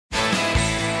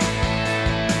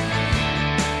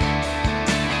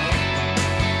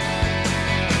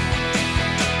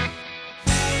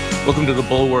Welcome to the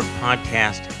Bulwark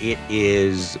Podcast. It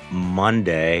is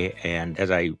Monday, and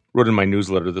as I wrote in my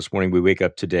newsletter this morning, we wake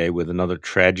up today with another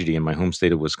tragedy in my home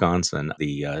state of Wisconsin.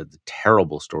 The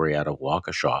terrible story out of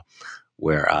Waukesha,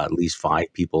 where at least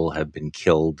 5 people have been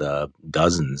killed,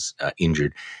 dozens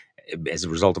injured as a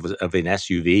result of an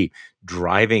SUV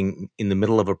driving in the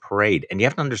middle of a parade. And you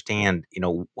have to understand,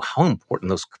 how important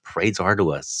those parades are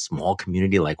to a small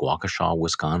community like Waukesha,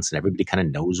 Wisconsin. Everybody kind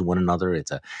of knows one another.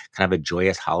 It's a kind of a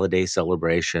joyous holiday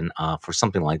celebration. For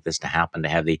something like this to happen, to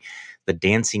have the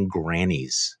dancing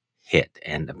grannies hit,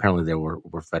 and apparently there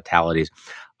were fatalities.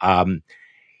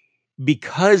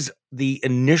 Because the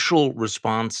initial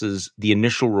responses, the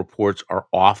initial reports are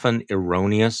often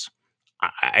erroneous.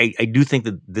 I do think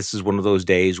that this is one of those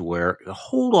days where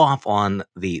hold off on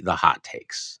the hot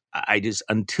takes. I just,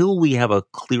 until we have a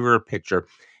clearer picture,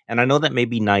 and I know that may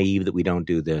be naive that we don't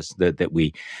do this, that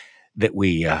we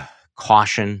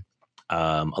caution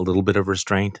a little bit of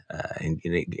restraint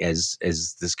as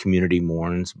this community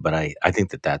mourns. But I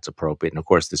think that that's appropriate. And of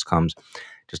course, this comes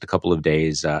just a couple of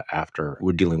days after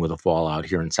we're dealing with a fallout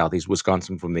here in Southeast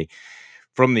Wisconsin from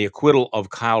the acquittal of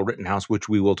Kyle Rittenhouse, which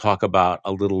we will talk about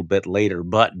a little bit later.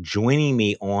 But joining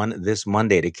me on this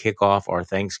Monday to kick off our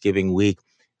Thanksgiving week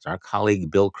is our colleague,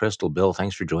 Bill Kristol. Bill,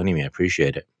 thanks for joining me. I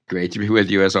appreciate it. Great to be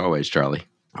with you as always, Charlie.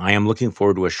 I am looking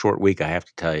forward to a short week, I have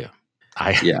to tell you.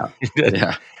 Yeah.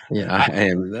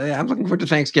 I'm looking forward to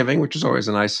Thanksgiving, which is always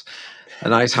a nice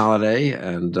holiday,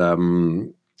 and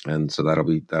so that'll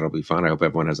be fun. I hope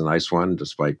everyone has a nice one,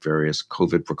 despite various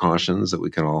COVID precautions that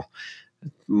we can all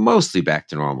mostly back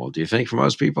to normal. Do you think for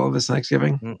most people this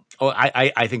Thanksgiving? Oh,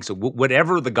 I think so.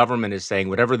 Whatever the government is saying,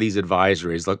 whatever these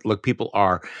advisories, look, people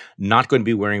are not going to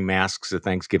be wearing masks at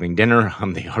Thanksgiving dinner.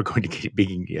 They are going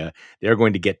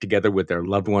to get together with their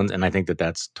loved ones, and I think that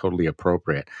that's totally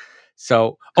appropriate.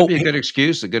 So, Could be a good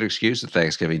excuse at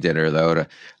Thanksgiving dinner, though.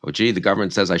 The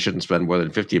government says I shouldn't spend more than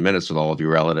 15 minutes with all of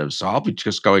your relatives, so I'll be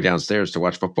just going downstairs to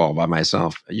watch football by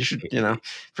myself. You should,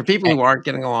 for people who aren't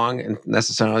getting along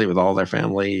necessarily with all their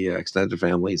family, extended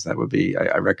families, that would be,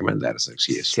 I recommend that as an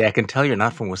excuse. See, I can tell you're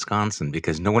not from Wisconsin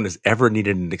because no one has ever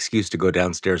needed an excuse to go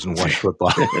downstairs and watch football.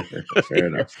 Fair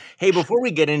enough. Hey, before we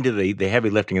get into the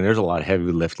heavy lifting, and there's a lot of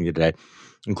heavy lifting today,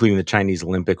 including the Chinese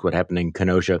Olympic, what happened in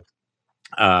Kenosha.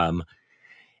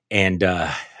 And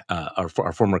our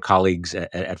former colleagues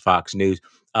at Fox News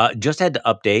just had to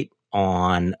update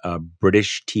on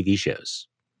British TV shows.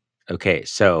 Okay,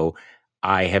 so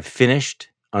I have finished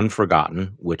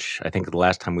Unforgotten, which I think the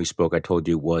last time we spoke, I told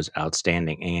you was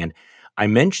outstanding. And I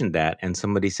mentioned that, and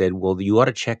somebody said, well, you ought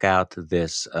to check out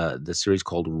this series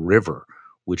called River,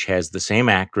 which has the same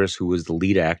actress who was the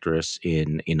lead actress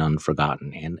in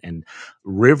Unforgotten. And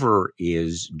River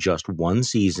is just one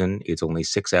season. It's only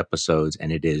 6 episodes,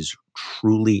 and it is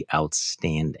truly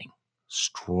outstanding.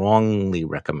 Strongly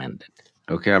recommended.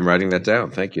 Okay, I'm writing that down.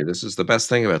 Thank you. This is the best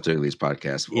thing about doing these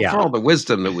podcasts. Well, Yeah. For all the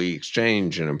wisdom that we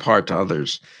exchange and impart to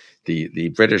others, the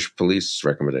British police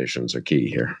recommendations are key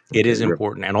here. It is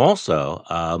important. And also,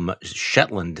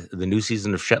 Shetland, the new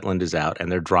season of Shetland is out,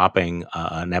 and they're dropping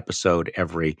an episode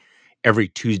every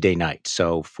Tuesday night.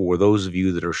 So for those of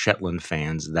you that are Shetland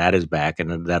fans, that is back,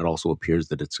 and that also appears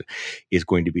that is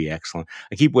going to be excellent.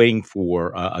 I keep waiting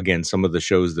for again some of the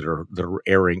shows that are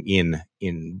airing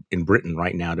in Britain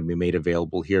right now to be made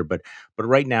available here. But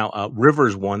right now,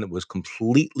 River's one that was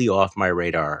completely off my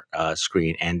radar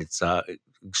screen, and it's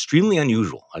extremely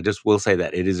unusual. I just will say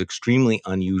that it is extremely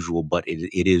unusual, but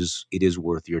it is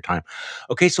worth your time.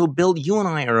 Okay, so Bill, you and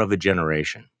I are of a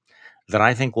generation that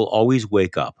I think will always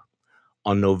wake up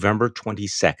on November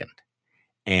 22nd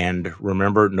and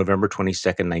remember November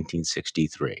 22nd,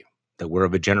 1963. That we're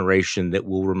of a generation that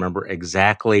will remember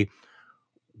exactly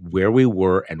where we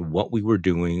were and what we were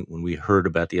doing when we heard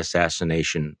about the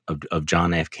assassination of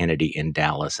John F. Kennedy in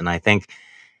Dallas. And I think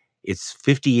it's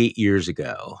 58 years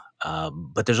ago.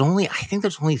 But I think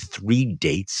there's only 3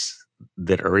 dates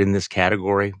that are in this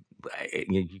category.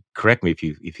 You correct me if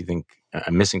you think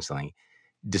I'm missing something.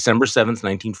 December 7th,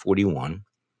 1941.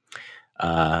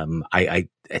 I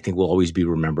think will always be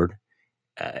remembered.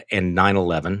 And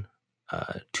 9/11,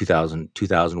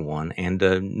 2001, and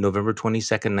November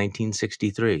 22nd,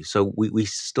 1963. So we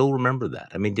still remember that.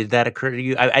 I mean, did that occur to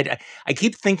you? I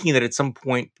keep thinking that at some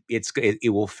point it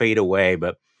will fade away,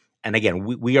 but. And again,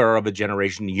 we are of a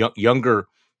generation, younger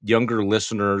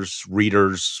listeners,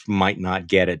 readers might not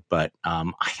get it, but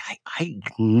I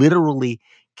literally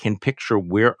can picture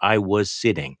where I was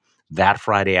sitting that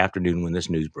Friday afternoon when this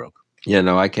news broke. Yeah,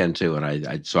 no, I can too.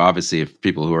 And so obviously if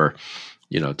people who are,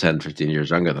 10, 15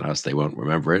 years younger than us, they won't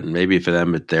remember it. And maybe for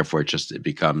them, it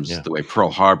becomes the way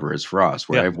Pearl Harbor is for us,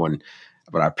 where everyone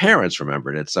but our parents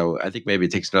remembered it. So I think maybe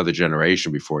it takes another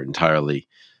generation before it entirely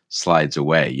slides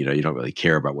away. You don't really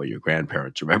care about what your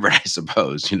grandparents remembered, I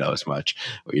suppose, as much,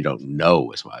 or you don't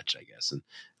know as much, I guess. And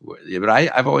yeah, but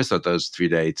I've always thought those 3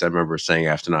 dates. I remember saying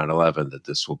after 9/11 that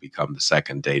this will become the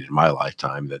second date in my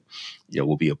lifetime that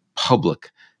will be a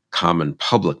common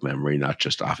public memory, not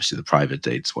just obviously the private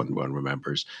dates one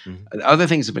remembers. Mhm. And other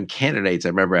things have been candidates. I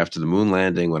remember after the moon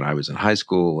landing when I was in high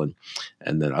school,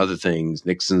 and then other things,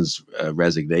 Nixon's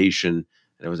resignation.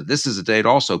 And it was this is a date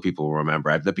also people will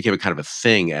remember. That became a kind of a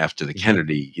thing after the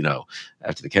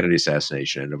Mhm. Kennedy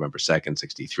assassination on November 2nd,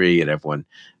 63, and everyone,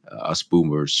 us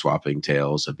boomers, swapping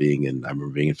tales of I remember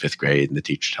being in fifth grade and the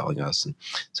teacher telling us and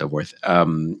so forth.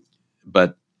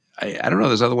 But I don't know.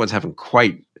 Those other ones haven't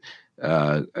quite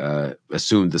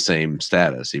assumed the same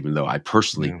status, even though I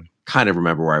personally Yeah. kind of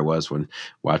remember where I was when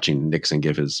watching Nixon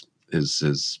give his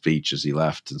speech as he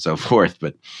left and so forth.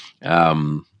 But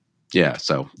yeah,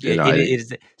 so It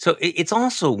is so it's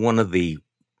also one of the,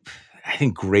 I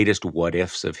think, greatest what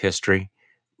ifs of history.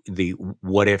 The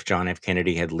what if John F.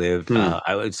 Kennedy had lived.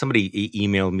 hmm, Somebody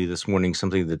emailed me this morning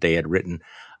something that they had written.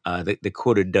 They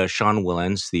quoted Sean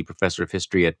Willens, the professor of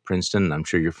history at Princeton. I'm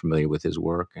sure you're familiar with his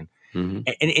work, and hmm,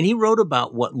 and he wrote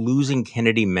about what losing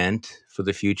Kennedy meant for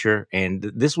the future.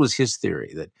 And this was his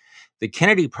theory that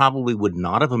Kennedy probably would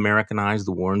not have Americanized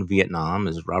the war in Vietnam,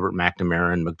 as Robert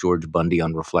McNamara and McGeorge Bundy,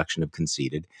 on reflection, have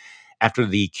conceded. After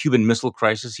the Cuban Missile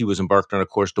Crisis, he was embarked on a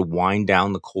course to wind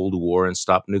down the Cold War and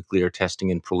stop nuclear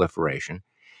testing and proliferation.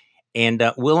 And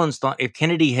Willens thought if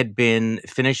Kennedy had been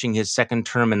finishing his second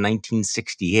term in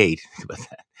 1968, think about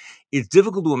that, it's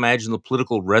difficult to imagine the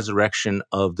political resurrection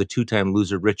of the two-time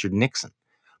loser Richard Nixon.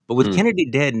 But with hmm. Kennedy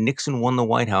dead, Nixon won the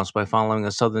White House by following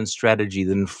a Southern strategy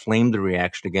that inflamed the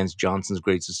reaction against Johnson's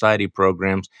Great Society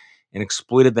programs and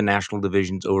exploited the national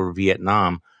divisions over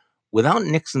Vietnam. Without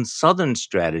Nixon's Southern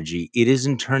strategy, it is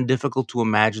in turn difficult to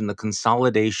imagine the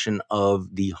consolidation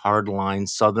of the hardline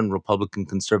Southern Republican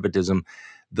conservatism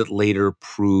that later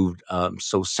proved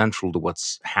so central to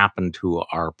what's happened to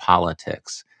our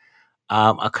politics.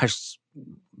 Of course,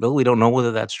 Bill, we don't know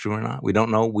whether that's true or not. We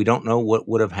don't know. We don't know what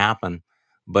would have happened.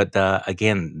 But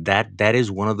again, that is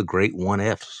one of the great what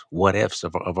ifs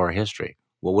of our history.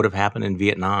 What would have happened in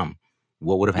Vietnam?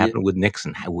 What would have Yeah. happened with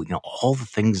Nixon? All the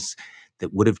things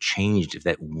that would have changed if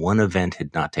that one event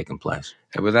had not taken place.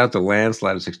 And without the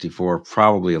landslide of 64,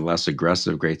 probably a less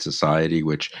aggressive Great Society,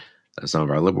 which some of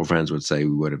our liberal friends would say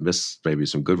we would have missed maybe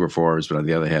some good reforms, but on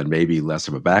the other hand, maybe less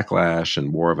of a backlash and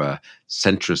more of a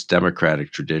centrist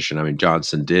Democratic tradition. I mean,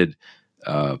 Johnson did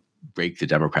uh, break the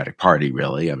Democratic Party,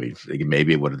 really. I mean,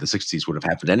 maybe it would have the 60s would have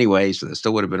happened anyway, so there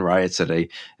still would have been riots at a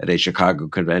Chicago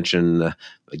convention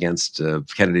against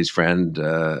Kennedy's friend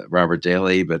Robert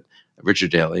Daley, but Yeah.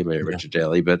 Richard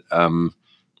Daley, but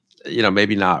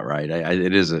maybe not, right?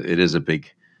 It is a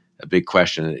big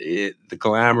question. The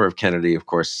glamour of Kennedy, of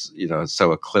course,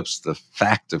 so eclipsed the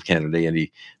fact of Kennedy, and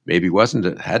he maybe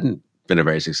hadn't been a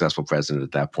very successful president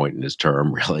at that point in his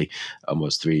term, really,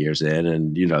 almost 3 years in,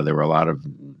 and there were a lot of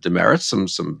demerits,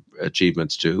 some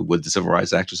achievements too. Would the Civil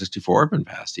Rights Act of '64 have been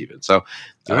passed even? So,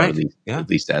 You're at right.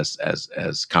 least Yeah.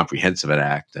 as comprehensive an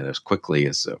act and as quickly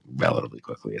as relatively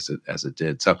quickly as it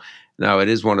did. So no, it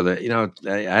is one of the,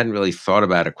 I hadn't really thought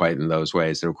about it quite in those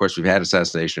ways. And of course, we've had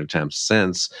assassination attempts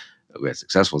since. We had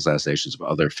successful assassinations of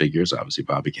other figures, obviously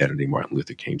Bobby Kennedy, Martin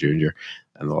Luther King Jr.,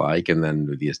 and the like. And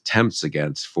then the attempts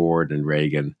against Ford and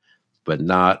Reagan, but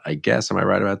not, I guess, am I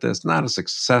right about this? Not a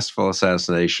successful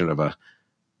assassination of a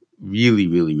really,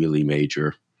 really, really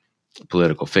major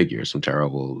political figure. Some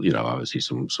terrible, obviously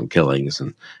some killings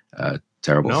and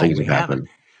terrible No, things we have haven't. happened.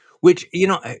 Which,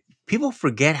 people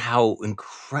forget how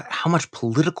much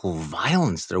political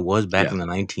violence there was back Yeah. in the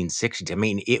 1960s. I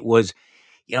mean, it was,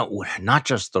 not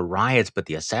just the riots, but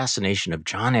the assassination of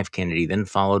John F. Kennedy, then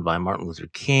followed by Martin Luther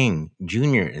King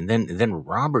Jr., and then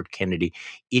Robert Kennedy.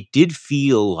 It did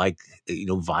feel like,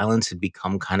 violence had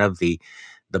become kind of the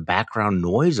background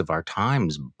noise of our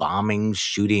times: bombings,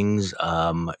 shootings,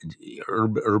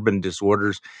 urban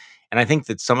disorders. And I think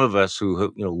that some of us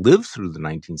who lived through the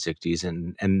 1960s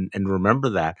and remember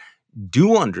that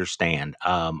do understand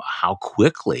how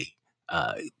quickly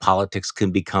politics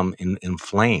can become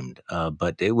inflamed.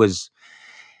 But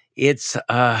it's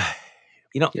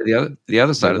you know Yeah, the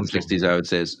other side Bill, of I'm the sorry. '60s, I would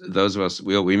say, is those of us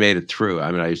we made it through.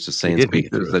 I mean, I used to say We in did make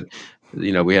it speeches through.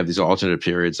 that we have these alternate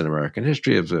periods in American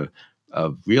history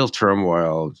of real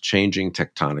turmoil, changing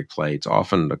tectonic plates,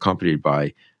 often accompanied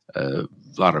by a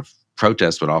lot of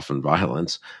protest, but often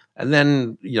violence. And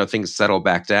then things settle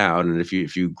back down. And if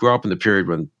you grow up in the period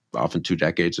when often 2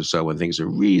 decades or so when things are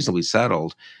reasonably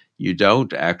settled, you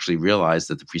don't actually realize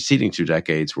that the preceding 2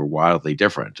 decades were wildly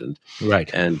different. Right.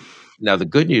 And now the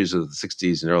good news of the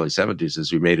 60s and early 70s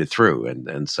is we made it through,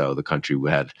 and so the country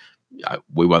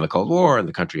we won the Cold War, and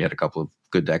the country had a couple of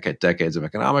good decades of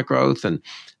economic growth and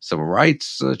civil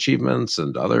rights achievements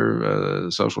and other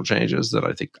social changes that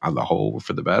I think on the whole were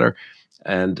for the better.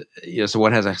 And so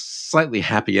one has a slightly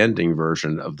happy ending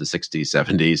version of the 60s,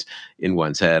 70s in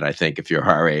one's head, I think, if you're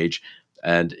our age.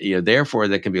 And therefore,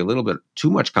 there can be a little bit too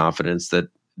much confidence that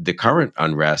the current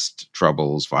unrest,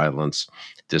 troubles, violence,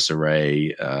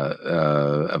 disarray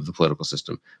of the political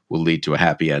system will lead to a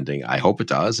happy ending. I hope it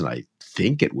does, and I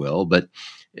think it will. But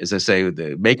as I say,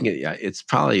 making it, yeah, it's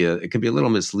probably it can be a little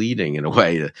misleading in a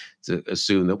way to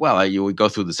assume that, well, you would go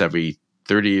through this every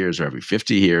 30 years or every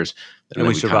 50 years, and And then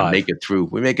we we kind of survive. make it through.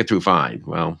 We make it through fine.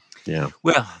 Well, yeah,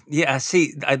 Well, yeah,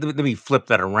 see, let me flip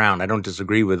that around. I don't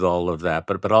disagree with all of that,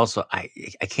 but also I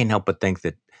can't help but think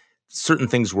that certain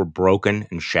things were broken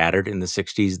and shattered in the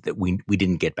 '60s that we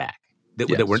didn't get back,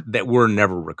 yes, that were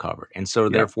never recovered, and so yeah,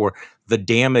 therefore the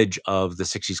damage of the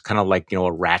 '60s, kind of like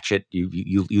a ratchet.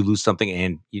 You lose something,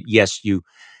 and yes, you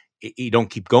don't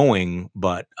keep going,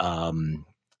 but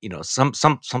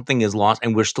something is lost,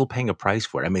 and we're still paying a price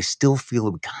for it. I may still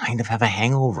feel we kind of have a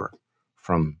hangover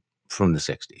from the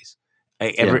 '60s.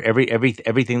 yeah,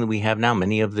 Everything that we have now,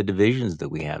 many of the divisions that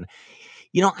we have.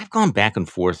 I've gone back and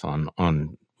forth on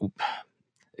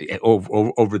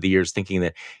over the years, thinking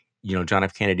that John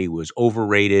F. Kennedy was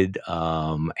overrated,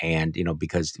 and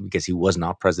because he was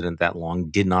not president that long,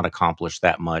 did not accomplish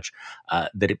that much,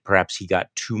 that perhaps he got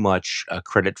too much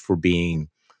credit for being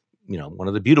one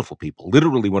of the beautiful people,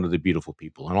 literally one of the beautiful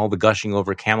people, and all the gushing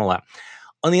over Camelot.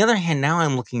 On the other hand, now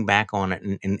I'm looking back on it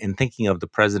and thinking of the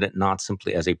president not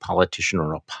simply as a politician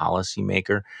or a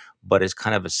policymaker, but as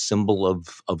kind of a symbol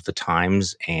of the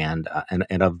times and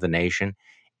of the nation.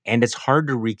 And it's hard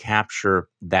to recapture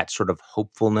that sort of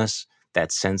hopefulness,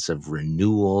 that sense of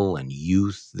renewal and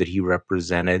youth that he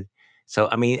represented. So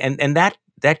I mean, and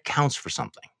that counts for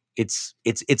something. It's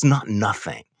not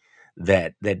nothing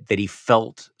that he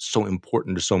felt so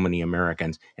important to so many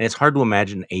Americans, and it's hard to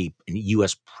imagine a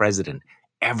U.S. president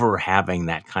ever having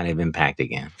that kind of impact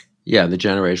again. yeah. The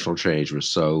generational change was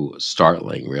so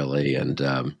startling, really, and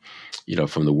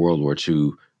from the World War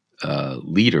II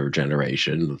leader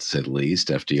generation, let's say the least,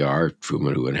 FDR,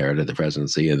 Truman, who inherited the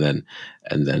presidency, and then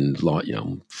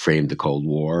framed the Cold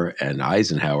War, and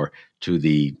Eisenhower to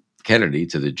the Kennedy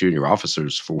to the junior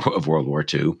officers of World War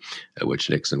II,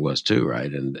 which Nixon was too,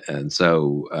 right? And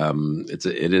so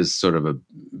it is sort of a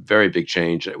very big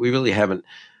change. We really haven't,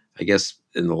 I guess,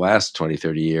 in the last 20,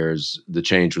 30 years, the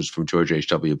change was from George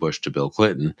H.W. Bush to Bill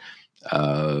Clinton.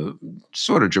 Uh,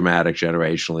 Sort of dramatic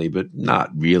generationally, but not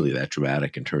really that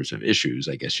dramatic in terms of issues,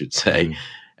 I guess you'd say. Mhm.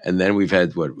 And then we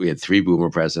had three boomer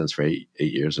presidents for 8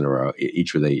 years in a row,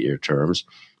 each with 8 year terms.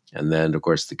 And then, of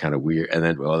course, the kind of weird, and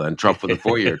then Trump with a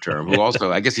 4 year term, who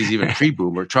also, I guess he's even pre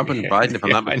boomer. Trump and Biden, if I'm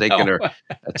Yeah, not I mistaken, know. are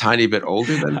a tiny bit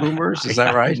older than boomers. Is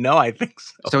that right? No, I think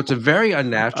So so. it's a very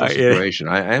unnatural Yeah. situation.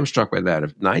 I am struck by that.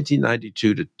 If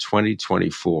 1992 to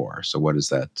 2024, so what is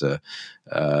that?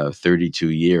 32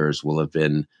 years will have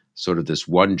been sort of this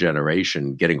one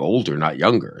generation getting older, not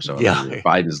younger. So I Yeah. mean,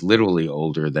 Biden's literally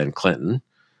older than Clinton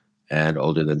and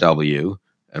older than W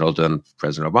and older than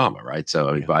President Obama, right? So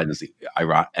I mean, Yeah. Biden's the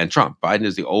and Trump. Biden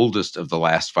is the oldest of the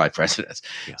last five presidents.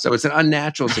 Yeah. So it's an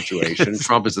unnatural situation. Yes.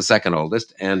 Trump is the second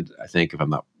oldest, and I think, if I'm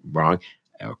not wrong,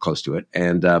 or close to it.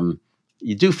 And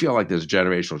you do feel like there's a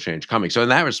generational change coming. So in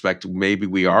that respect, maybe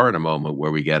we are in a moment where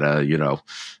we get a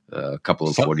couple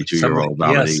of 42-year-old Yes,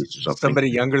 nominees or something. somebody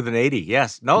younger than 80.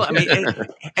 Yes. No, I mean,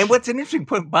 and what's an interesting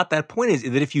point about that point is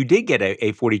that if you did get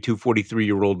a 42,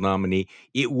 43-year-old nominee,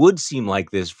 it would seem like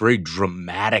this very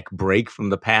dramatic break from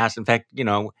the past. In fact,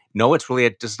 no, it's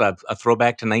really just a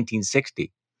throwback to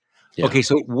 1960. Yeah. Okay,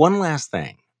 so one last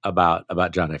thing about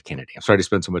John F. Kennedy. I'm sorry to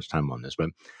spend so much time on this,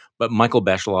 but Michael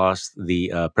Beschloss,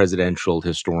 the presidential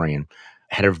historian,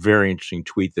 had a very interesting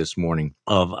tweet this morning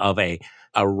of a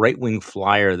right wing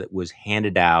flyer that was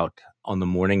handed out on the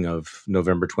morning of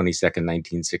November 22nd,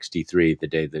 1963, the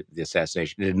day that the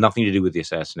assassination. It had nothing to do with the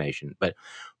assassination, but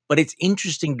it's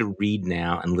interesting to read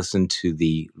now and listen to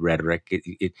the rhetoric.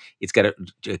 It's got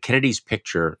Kennedy's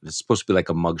picture that's supposed to be like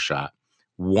a mugshot,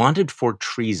 wanted for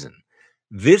treason.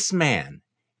 This man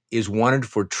is wanted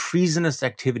for treasonous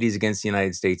activities against the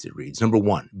United States, it reads. Number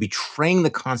one, betraying the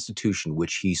Constitution,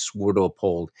 which he swore to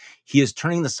uphold. He is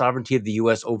turning the sovereignty of the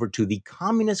U.S. over to the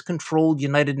communist controlled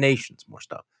United Nations. More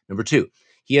stuff. Number two,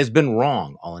 He has been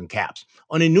wrong, all in caps,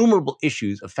 on innumerable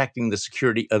issues affecting the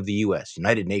security of the U.S.,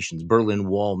 United Nations, Berlin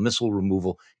Wall, missile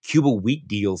removal, Cuba wheat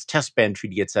deals, test ban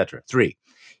treaty, etc. 3,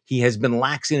 he has been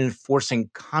lax in enforcing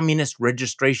communist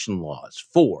registration laws.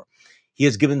 4, he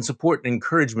has given support and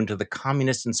encouragement to the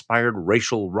communist-inspired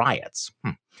racial riots.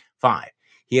 5,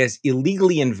 he has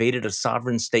illegally invaded a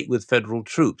sovereign state with federal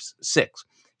troops. 6,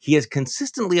 he has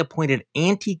consistently appointed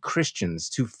anti-Christians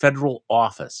to federal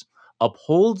office,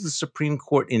 upholds the Supreme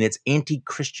Court in its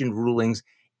anti-Christian rulings.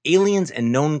 Aliens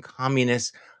and known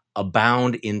communists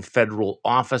abound in federal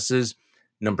offices.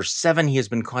 Number 7, he has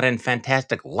been caught in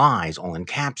fantastic lies, all in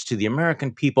caps, to the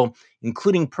American people,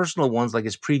 including personal ones like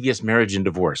his previous marriage and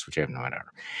divorce, which I have no idea.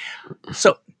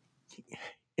 So,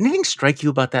 anything strike you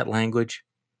about that language?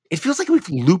 It feels like we've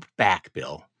looped back,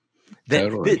 Bill. That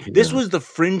Totally. this Yeah. was the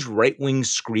fringe right-wing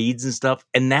screeds and stuff,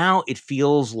 and now it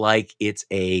feels like it's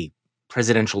a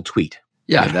presidential tweet.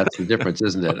 Yeah, that's the difference,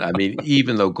 isn't it? I mean,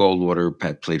 even though Goldwater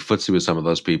had played footsie with some of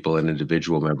those people and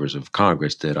individual members of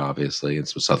Congress did, obviously, and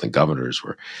some Southern governors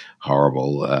were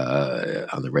horrible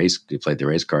on the race. They played the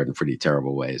race card in pretty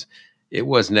terrible ways. It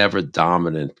was never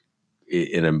dominant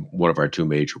one of our two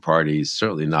major parties,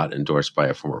 certainly not endorsed by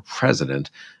a former president,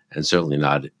 and certainly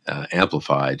not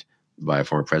amplified by a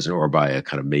former president or by a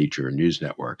kind of major news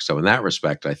network. So in that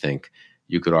respect, I think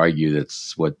you could argue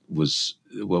that's what was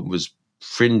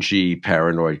fringy,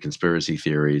 paranoid conspiracy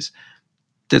theories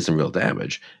did some real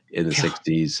damage in the Yeah.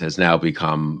 60s, has now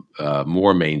become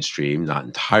more mainstream, not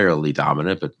entirely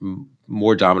dominant, but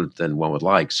more dominant than one would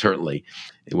like, certainly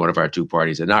in one of our two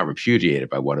parties, and not repudiated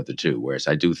by one of the two. Whereas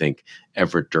I do think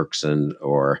Everett Dirksen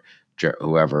or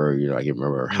whoever, I can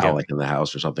remember Yeah. Halleck in the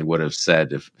House or something, would have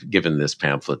said, if given this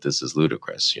pamphlet, this is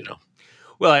ludicrous.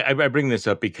 Well, I bring this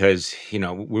up because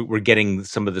we're getting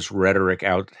some of this rhetoric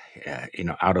out,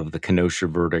 out of the Kenosha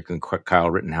verdict and Kyle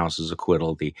Rittenhouse's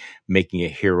acquittal, the making a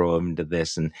hero of him to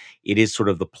this, and it is sort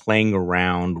of the playing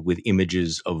around with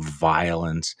images of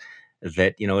violence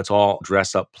that it's all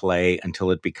dress up play until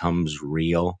it becomes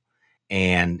real.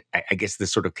 And I guess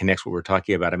this sort of connects what we're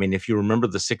talking about. I mean, if you remember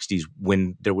the '60s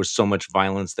when there was so much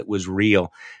violence that was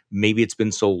real, maybe it's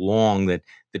been so long that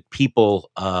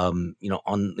people, on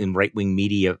in right wing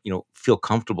media, feel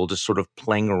comfortable just sort of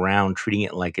playing around, treating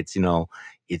it like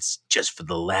it's just for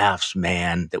the laughs,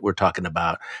 man. That we're talking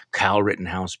about Kyle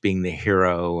Rittenhouse being the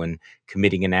hero and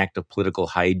committing an act of political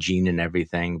hygiene and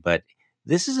everything, but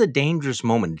this is a dangerous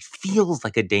moment. It feels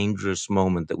like a dangerous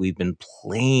moment that we've been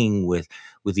playing with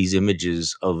these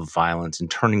images of violence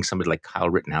and turning somebody like Kyle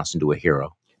Rittenhouse into a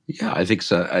hero. Yeah, I think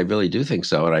so. I really do think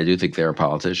so. And I do think they're a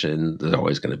politician. There's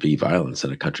always going to be violence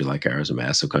in a country like ours, a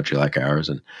massive country like ours,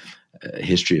 and a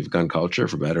history of gun culture,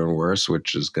 for better and worse,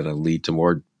 which is going to lead to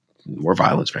more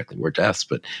violence, frankly, more deaths.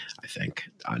 But I think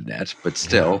on net, but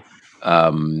still,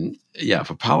 yeah,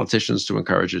 for politicians to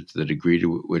encourage it to the degree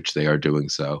to which they are doing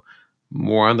so,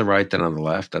 more on the right than on the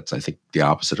left. That's, I think, the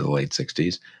opposite of the late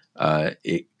 '60s.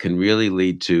 It can really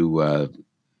lead to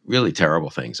really terrible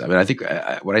things. I mean, I think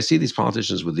when I see these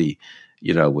politicians with the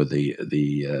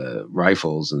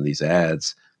rifles and these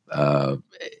ads,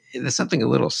 there's something a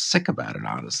little sick about it, It's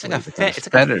honestly. like a The kind of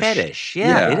it's like a fetish. fetish. Yeah,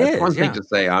 Yeah, it it's is. one thing Yeah. to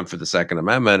say I'm for the Second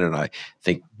Amendment, and I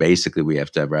think basically we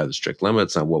have to have rather strict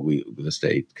limits on what the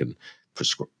state can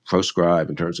proscribe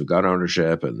in terms of gun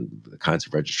ownership and the kinds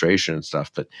of registration and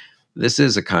stuff. But this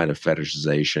is a kind of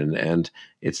fetishization, and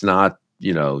it's not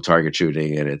target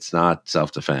shooting, and it's not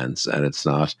self defense, and it's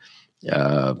not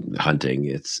hunting.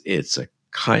 It's a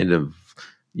kind of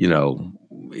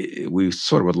we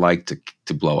sort of would like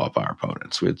to blow up our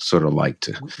opponents. We'd sort of like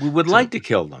We would to like to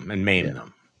kill them and maim yeah.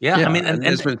 them. Yeah, I Yeah, mean, and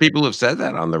there's and been people who've said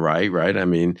that on the right? I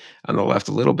mean, on the left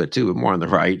a little bit too, but more on the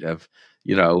right of,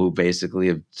 who basically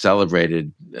have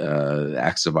celebrated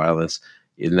acts of violence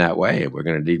in that way. And we're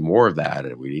going to need more of that,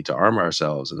 and we need to arm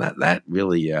ourselves. And that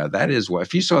really, that is what,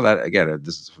 if you saw that, again,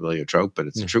 this is a familiar trope, but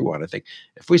it's a yeah. true one. I think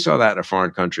if we saw that in a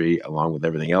foreign country, along with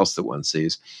everything else that one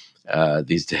sees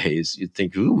these days, you'd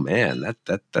think, ooh, man,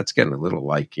 that's getting a little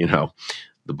like,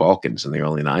 the Balkans in the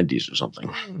early '90s or something.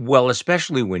 Well,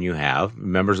 especially when you have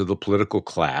members of the political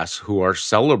class who are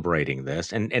celebrating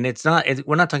this, and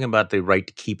we're not talking about the right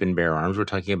to keep and bear arms. We're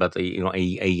talking about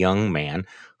a young man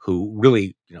who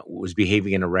really was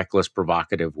behaving in a reckless,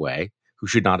 provocative way, who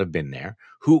should not have been there.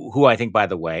 Who I think, by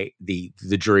the way, the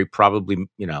jury probably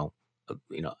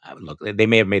look, they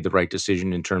may have made the right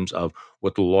decision in terms of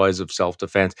what the law is of self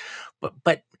defense,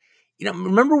 but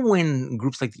remember when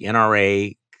groups like the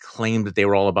NRA claimed that they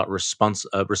were all about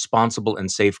responsible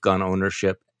and safe gun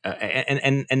ownership,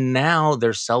 and now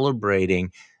they're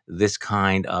celebrating this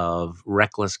kind of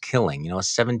reckless killing. A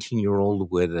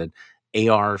 17-year-old with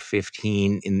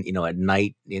AR-15 in at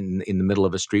night in the middle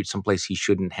of a street, someplace he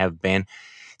shouldn't have been.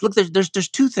 Look, there's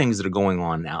two things that are going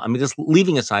on now. I mean, just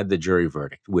leaving aside the jury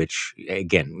verdict, which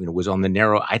again, was on the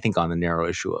narrow, I think, on the narrow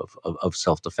issue of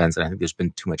self defense, and I think there's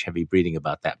been too much heavy breathing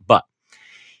about that. But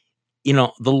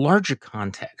the larger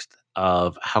context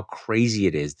of how crazy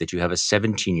it is that you have a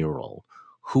 17-year-old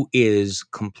who is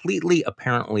completely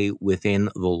apparently within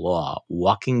the law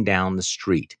walking down the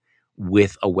street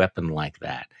with a weapon like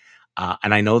that.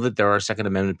 And I know that there are Second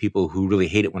Amendment people who really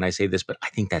hate it when I say this, but I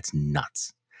think that's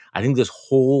nuts. I think this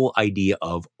whole idea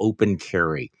of open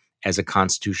carry as a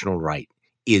constitutional right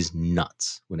is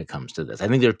nuts when it comes to this. I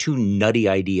think there are two nutty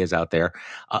ideas out there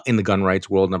in the gun rights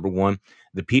world. Number one,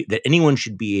 that anyone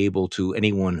should be able to,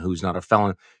 anyone who's not a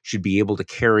felon should be able to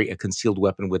carry a concealed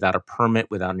weapon without a permit,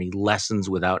 without any lessons,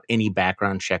 without any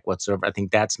background check whatsoever. I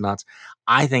think that's nuts.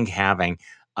 I think having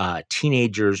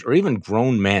teenagers or even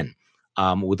grown men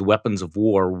with weapons of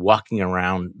war walking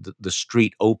around the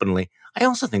street openly, I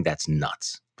also think that's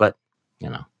nuts. But, you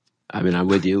know. I mean, I'm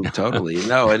with you totally.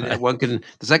 No, and the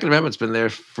Second Amendment's been there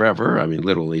forever. I mean,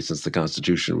 literally since the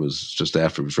Constitution was just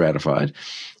after it was ratified.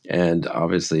 And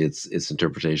obviously its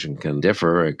interpretation can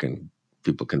differ.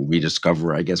 People can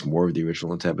rediscover, I guess, more of the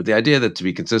original intent. But the idea that to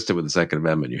be consistent with the Second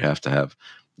Amendment, you have to have,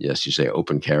 yes, you say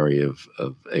open carry of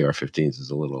AR-15s is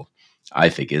a little, I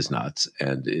think, is nuts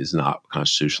and is not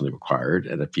constitutionally required.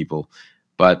 And that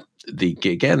but the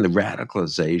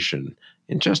radicalization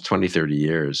in just 20, 30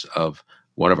 years of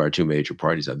one of our two major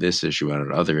parties on this issue and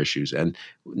on other issues, and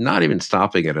not even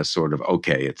stopping at a sort of,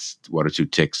 okay, it's one or two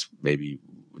ticks, maybe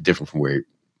different from where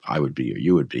I would be or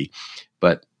you would be.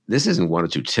 But this isn't one or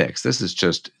two ticks. This is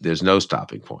just, there's no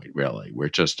stopping point, really. We're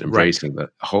just embracing the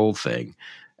whole thing.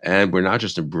 And we're not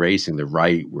just embracing the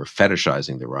right, we're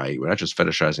fetishizing the right. We're not just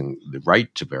fetishizing the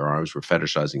right to bear arms, we're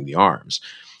fetishizing the arms.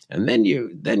 And then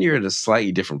you're in a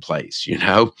slightly different place,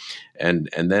 and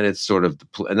then it's sort of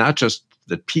and not just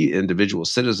the individual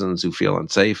citizens who feel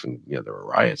unsafe, and there are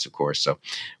riots, of course, so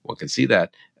one can see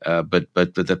that. But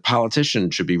the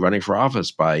politicians should be running for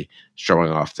office by showing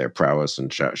off their prowess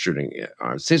and shooting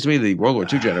arms. It seems to me the World War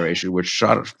II generation, which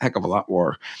shot a heck of a lot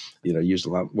more, used a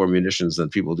lot more munitions than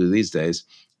people do these days,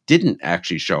 didn't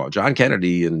actually show up. John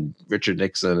Kennedy and Richard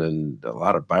Nixon and a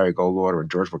lot of Barry Goldwater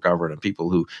and George McGovern and people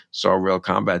who saw real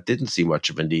combat didn't see much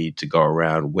of a need to go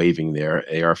around waving their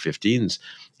AR-15s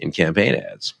in campaign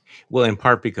ads. Well, in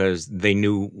part because they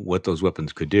knew what those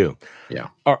weapons could do. Yeah.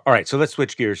 All right, so let's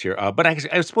switch gears here. But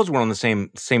I suppose we're on the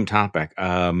same topic.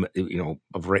 Of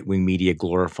right wing media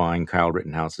glorifying Kyle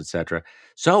Rittenhouse, etc.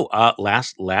 So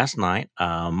last night,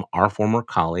 our former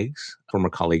colleague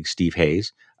Steve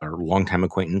Hayes, our longtime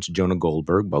acquaintance Jonah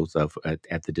Goldberg, both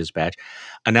at the Dispatch,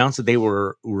 announced that they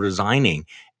were resigning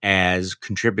as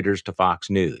contributors to Fox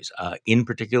News, in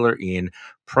particular in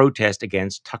protest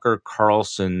against Tucker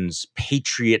Carlson's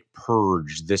Patriot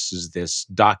Purge. This is this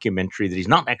documentary that he's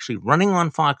not actually running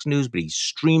on Fox News, but he's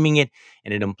streaming it,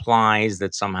 and it implies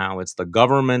that somehow it's the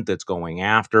government that's going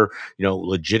after,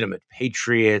 legitimate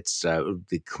patriots,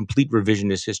 the complete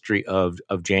revisionist history of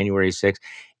January 6th.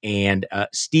 And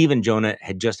Steve and Jonah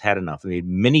had just had enough.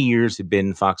 Many years had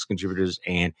been Fox contributors,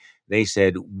 and they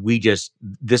said,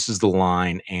 this is the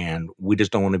line, and we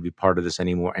just don't want to be part of this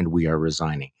anymore, and we are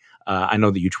resigning. I know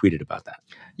that you tweeted about that.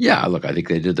 Yeah, look, I think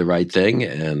they did the right thing,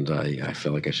 and I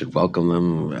feel like I should welcome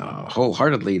them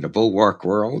wholeheartedly to bulwark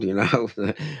world,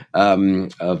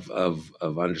 of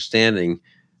understanding.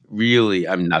 Really,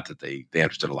 I'm not that they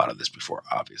understood a lot of this before,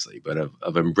 obviously, but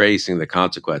of embracing the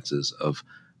consequences of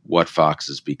what Fox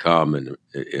has become, and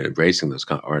embracing those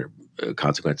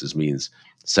consequences means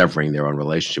severing their own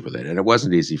relationship with it. And it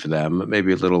wasn't easy for them.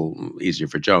 Maybe a little easier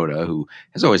for Jonah, who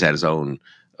has always had his own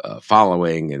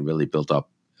following and really built it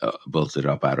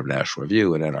up out of National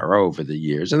Review and NRO over the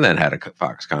years, and then had a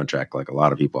Fox contract like a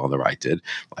lot of people on the right did,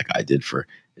 like I did for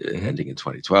ending in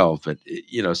 2012. But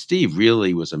Steve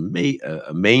really was a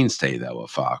mainstay though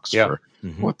of Fox for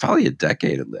probably a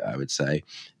decade, I would say,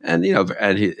 and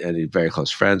he's very close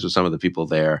friends with some of the people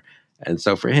there. And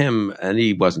so for him, and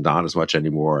he wasn't on as much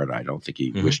anymore, and I don't think he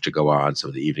wished to go on some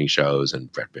of the evening shows.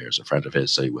 And Brett Baer's a friend of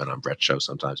his, so he went on Brett's show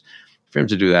sometimes. For him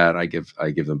to do that, I give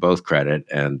them both credit.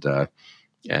 And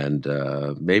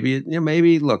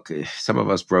maybe look, some of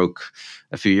us broke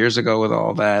a few years ago with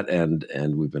all that, and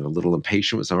we've been a little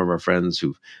impatient with some of our friends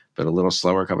who've been a little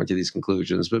slower coming to these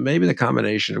conclusions. But maybe the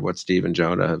combination of what Steve and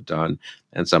Jonah have done,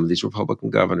 and some of these Republican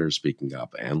governors speaking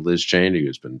up, and Liz Cheney,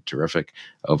 who's been terrific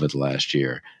over the last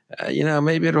year,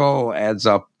 maybe it all adds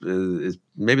up.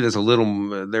 Maybe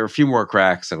there are a few more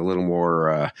cracks and a little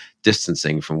more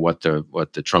distancing from what the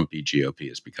Trumpy GOP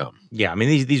has become. Yeah, I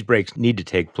mean these breaks need to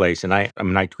take place, and I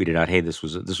tweeted out, "Hey, this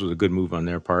was a good move on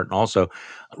their part," and also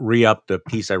re-up the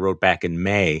piece I wrote back in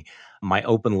May, my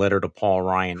open letter to Paul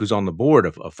Ryan, who's on the board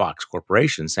of Fox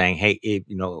Corporation, saying, "Hey,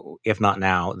 if not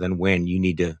now, then when? You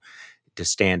need to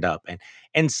stand up,"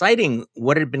 and citing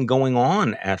what had been going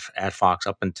on at Fox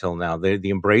up until now, the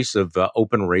embrace of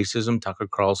open racism, Tucker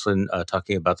Carlson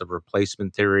talking about the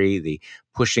replacement theory, the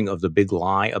pushing of the big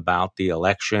lie about the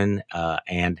election,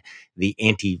 and the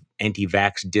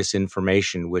anti-vax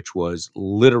disinformation, which was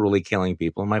literally killing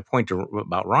people. And my point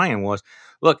about Ryan was,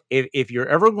 look, if you're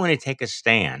ever going to take a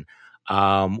stand,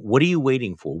 what are you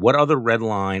waiting for? What other red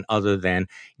line other than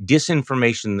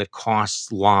disinformation that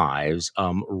costs lives,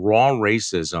 raw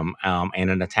racism, and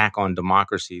an attack on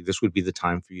democracy? This would be the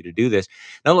time for you to do this.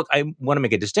 Now, look, I want to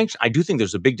make a distinction. I do think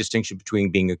there's a big distinction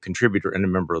between being a contributor and a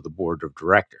member of the board of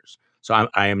directors. So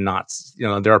I am not,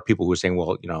 there are people who are saying,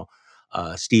 well,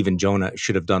 Steve and Jonah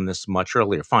should have done this much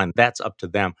earlier. Fine, that's up to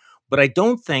them. But I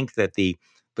don't think that the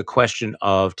question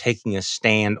of taking a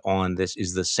stand on this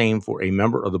is the same for a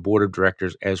member of the board of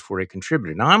directors as for a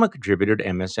contributor. Now, I'm a contributor to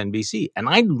MSNBC, and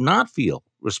I do not feel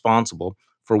responsible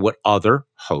for what other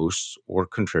hosts or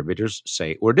contributors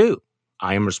say or do.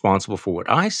 I am responsible for what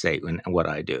I say and what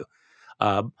I do.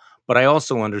 Uh, but I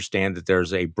also understand that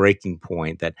there's a breaking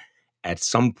point that at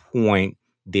some point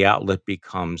the outlet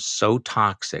becomes so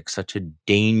toxic, such a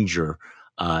danger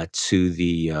to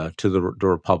the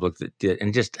republic that did,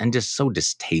 and just so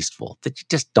distasteful that you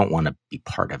just don't want to be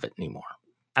part of it anymore.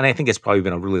 And I think it's probably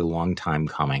been a really long time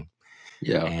coming.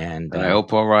 Yeah, And and I hope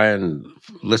Paul Ryan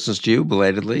listens to you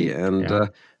belatedly and yeah.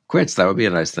 quits. That would be a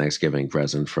nice Thanksgiving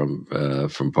present from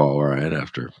Paul Ryan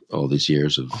after all these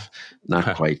years of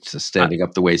not quite I, standing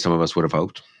up the way some of us would have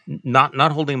hoped.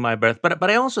 not holding my breath,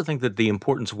 but I also think that the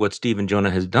importance of what Stephen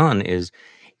Jonah has done is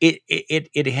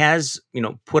it has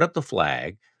put up the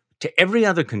flag to every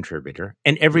other contributor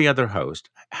and every other host.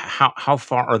 How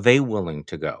far are they willing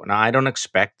to go? Now, I don't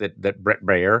expect that Brett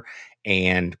Baer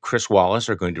and Chris Wallace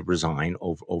are going to resign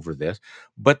over this,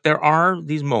 but there are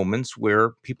these moments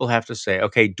where people have to say,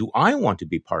 okay, do I want to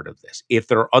be part of this? If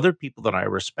there are other people that I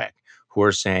respect who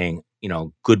are saying,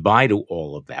 goodbye to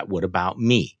all of that, what about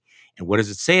me? And what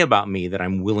does it say about me that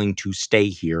I'm willing to stay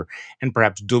here and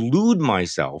perhaps delude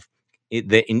myself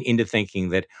into thinking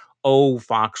that, oh,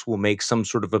 Fox will make some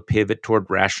sort of a pivot toward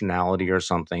rationality or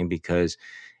something, because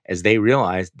as they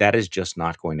realize, that is just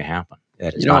not going to happen.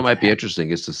 That is What not going might to be happen. interesting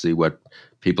is to see what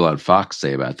people on Fox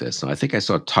say about this. And I think I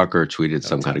saw Tucker tweeted Oh,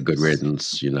 some kind of good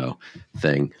riddance,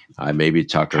 thing. Maybe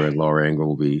Tucker and Laura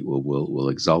Ingraham will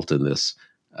exult in this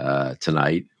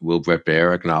tonight. Will Brett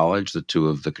Baer acknowledge that two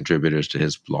of the contributors to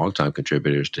his longtime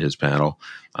contributors to his panel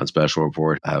on Special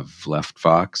Report have left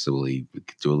Fox? So will he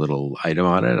do a little item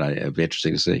on it? It'd be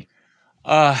interesting to see.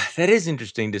 That is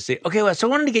interesting to see. Okay, well, so I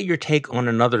wanted to get your take on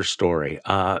another story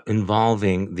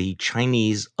involving the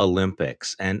Chinese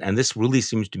Olympics, and this really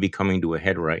seems to be coming to a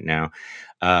head right now.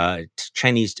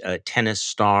 Chinese tennis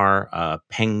star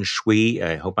Peng Shui,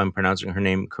 I hope I'm pronouncing her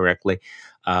name correctly,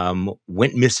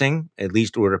 went missing, at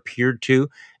least or it appeared to,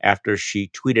 after she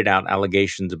tweeted out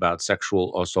allegations about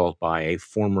sexual assault by a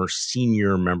former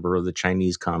senior member of the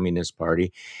Chinese Communist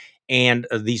Party. And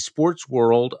the sports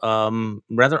world,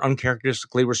 rather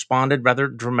uncharacteristically, responded rather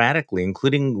dramatically,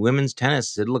 including women's tennis.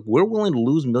 Said, "Look, we're willing to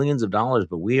lose millions of dollars,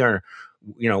 but we're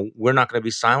not going to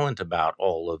be silent about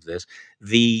all of this."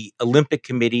 The Olympic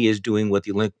Committee is doing what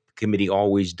the Olympic Committee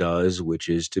always does, which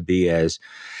is to be as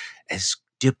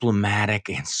diplomatic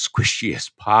and squishy as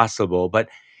possible. But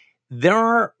there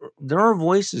are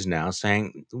voices now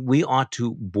saying we ought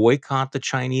to boycott the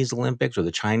Chinese Olympics, or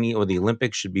the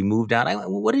Olympics should be moved out.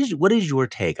 What is your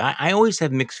take? I always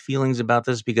have mixed feelings about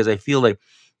this because I feel like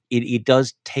it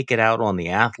does take it out on the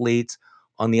athletes.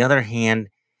 On the other hand,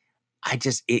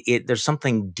 there's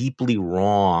something deeply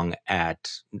wrong at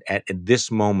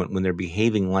this moment when they're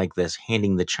behaving like this,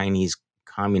 handing the Chinese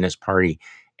Communist Party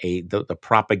the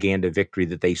propaganda victory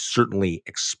that they certainly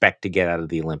expect to get out of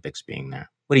the Olympics being there.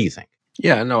 What do you think?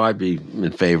 Yeah, no, I'd be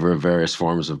in favor of various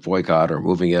forms of boycott or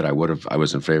moving it. I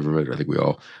was in favor of it. I think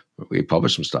we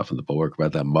published some stuff in the Bulwark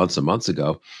about that months and months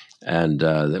ago, and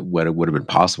when it would have been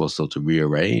possible still to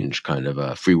rearrange kind of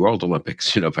a free world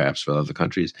Olympics, perhaps for other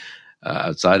countries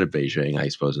outside of Beijing. I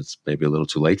suppose it's maybe a little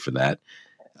too late for that.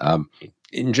 Um,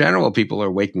 in general, people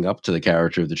are waking up to the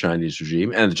character of the Chinese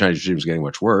regime, and the Chinese regime is getting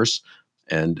much worse.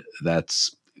 And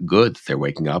that's good that they're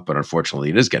waking up, but unfortunately,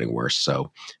 it is getting worse.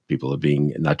 So people are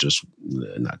being not just.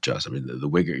 I mean, the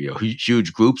Uyghur,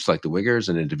 huge groups like the Uyghurs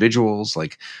and individuals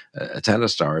like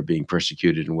Afghanistan are being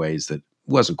persecuted in ways that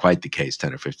wasn't quite the case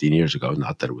 10 or 15 years ago.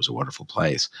 Not that it was a wonderful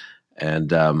place.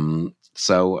 And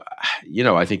so,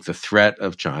 I think the threat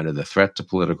of China, the threat to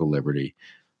political liberty,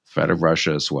 threat of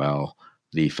Russia as well,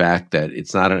 the fact that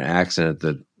it's not an accident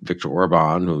that Viktor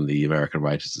Orban, whom the American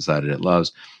right has decided it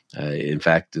loves, in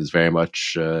fact, is very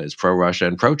much is pro-Russia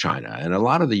and pro-China. And a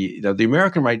lot of the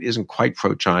American right isn't quite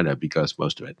pro-China because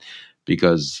most of it,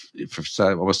 because for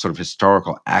almost sort of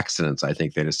historical accidents, I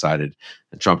think they decided,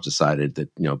 and Trump decided that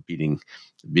beating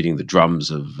the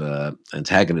drums of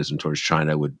antagonism towards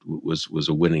China was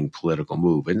a winning political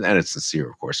move, and it's sincere,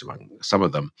 of course, among some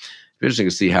of them. It's interesting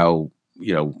to see how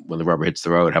when the rubber hits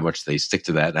the road, how much they stick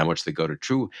to that, and how much they go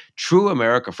to true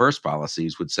America First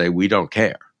policies would say we don't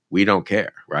care. We don't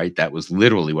care, right? That was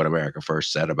literally what America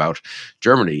First said about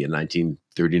Germany in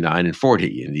 1939 and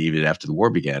 40, and even after the war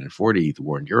began in 40, the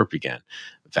war in Europe began.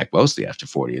 In fact, mostly after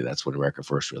 40, that's when America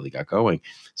First really got going.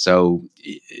 So,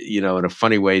 in a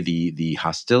funny way, the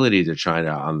hostility to China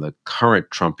on the current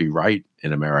Trumpy right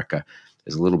in America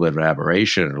is a little bit of an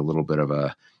aberration, and a little bit of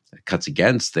a cuts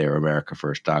against their America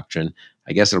First doctrine.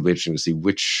 I guess it'll be interesting to see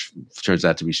which turns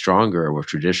out to be stronger, or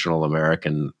traditional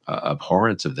American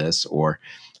abhorrence of this, or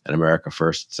an America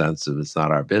First sense of it's not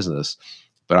our business.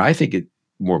 But I think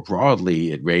more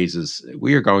broadly,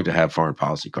 we are going to have foreign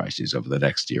policy crises over the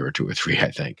next year or two or three,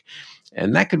 I think.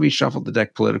 And that could reshuffle the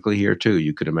deck politically here too.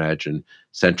 You could imagine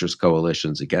centrist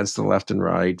coalitions against the left and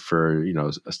right for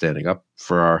standing up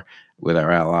with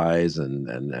our allies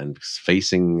and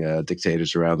facing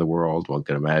dictators around the world. One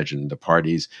can imagine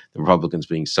the Republicans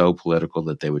being so political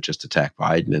that they would just attack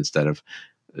Biden instead of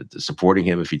supporting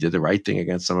him if he did the right thing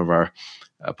against some of our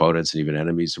opponents and even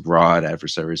enemies abroad,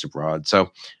 adversaries abroad.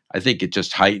 So I think it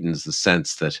just heightens the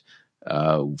sense that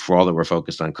for all that we're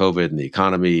focused on COVID and the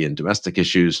economy and domestic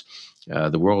issues,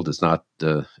 the world has not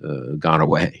gone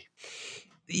away.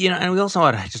 And we also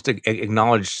ought to just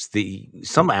acknowledge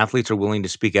some athletes are willing to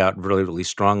speak out really, really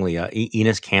strongly.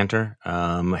 Enos Kanter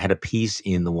had a piece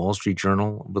in the Wall Street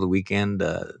Journal over the weekend.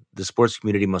 The sports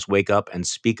community must wake up and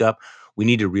speak up. We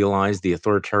need to realize the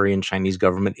authoritarian Chinese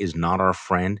government is not our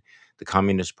friend. The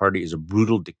Communist Party is a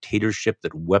brutal dictatorship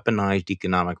that weaponized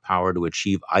economic power to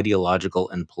achieve ideological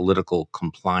and political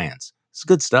compliance. It's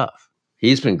good stuff.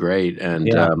 He's been great, and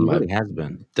Yeah, he I've really has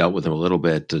been. dealt with him a little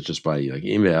bit just by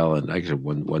email and actually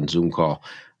one Zoom call.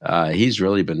 He's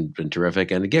really been terrific.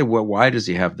 And again, why does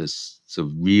he have this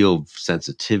real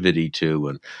sensitivity to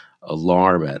and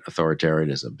alarm at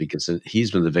authoritarianism? Because he's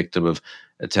been the victim of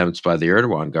attempts by the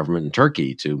Erdogan government in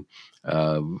Turkey to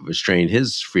restrain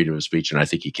his freedom of speech, and I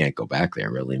think he can't go back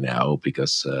there really now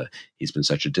because he's been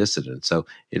such a dissident. So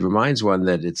it reminds one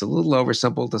that it's a little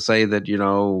oversimple to say that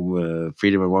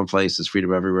freedom in one place is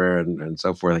freedom everywhere, and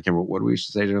so forth. I can't remember what we used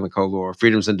to say during the Cold War.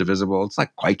 Freedom's indivisible. It's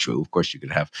not quite true. Of course, you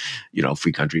could have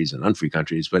free countries and unfree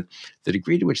countries, but the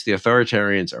degree to which the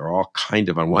authoritarians are all kind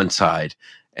of on one side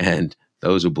and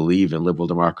those who believe in liberal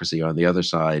democracy on the other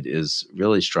side is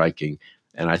really striking.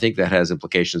 And I think that has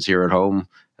implications here at home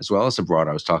as well as abroad.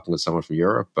 I was talking with someone from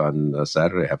Europe on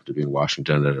Saturday. I happened to be in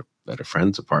Washington at a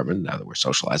friend's apartment, now that we're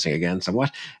socializing again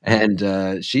somewhat.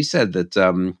 And she said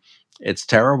that it's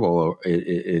terrible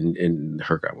in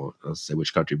her, I won't say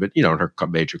which country, but in her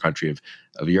major country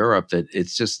of Europe, that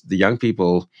it's just the young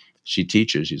people she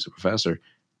teaches, she's a professor,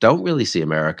 don't really see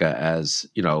America as,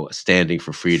 standing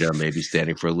for freedom, maybe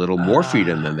standing for a little more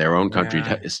freedom than their own country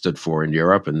Yeah. stood for in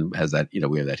Europe, and has that,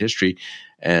 we have that history,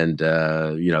 and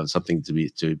something to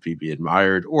be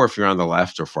admired, or if you're on the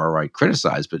left or far right,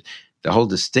 criticized. But the whole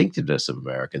distinctiveness of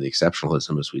America, the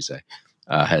exceptionalism, as we say,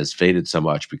 has faded so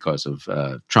much because of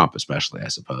Trump, especially, I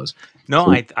suppose.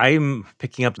 No, I'm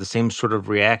picking up the same sort of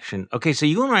reaction. Okay, so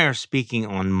you and I are speaking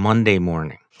on Monday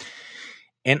morning.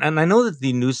 And I know that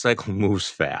the news cycle moves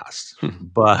fast,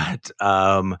 but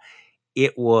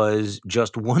it was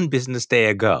just one business day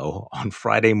ago on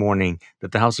Friday morning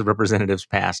that the House of Representatives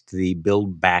passed the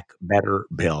Build Back Better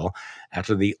bill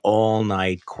after the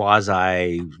all-night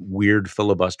quasi-weird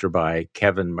filibuster by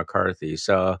Kevin McCarthy.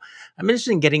 So I'm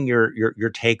interested in getting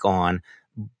your take on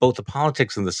both the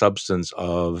politics and the substance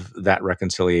of that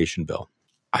reconciliation bill.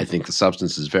 I think the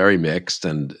substance is very mixed,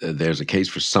 and there's a case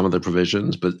for some of the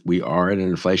provisions, but we are in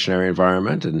an inflationary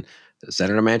environment, and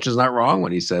Senator Manchin's not wrong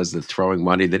when he says that throwing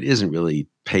money that isn't really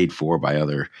paid for by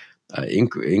other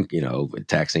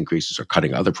tax increases or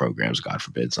cutting other programs, God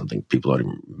forbid, something people don't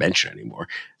even mention anymore.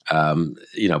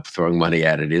 Throwing money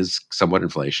at it is somewhat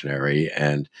inflationary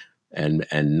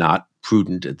and not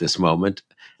prudent at this moment.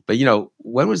 But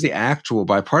when was the actual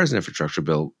bipartisan infrastructure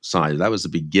bill signed? That was the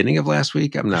beginning of last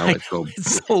week. I Let's know go.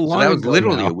 it's so So long that was ago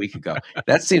literally now. a week ago.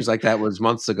 That seems like that was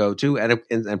months ago too.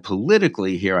 And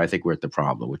politically here, I think we're at the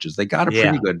problem, which is they got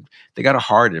Yeah. a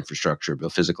hard infrastructure bill,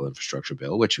 physical infrastructure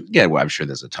bill, which again, well, I'm sure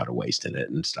there's a ton of waste in it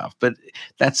and stuff, but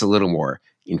that's a little more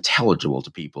intelligible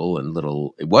to people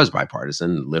it was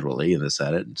bipartisan, literally in the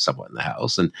Senate and somewhat in the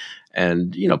House,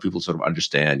 and people sort of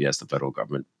understand. Yes, the federal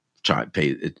government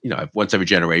pay once every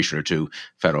generation or two,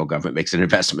 federal government makes an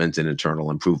investment in internal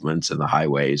improvements in the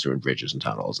highways or in bridges and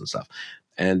tunnels and stuff.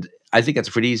 And I think that's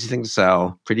a pretty easy thing to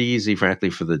sell. Pretty easy, frankly,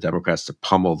 for the Democrats to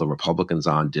pummel the Republicans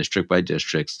on district by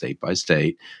district, state by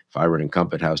state. If I were an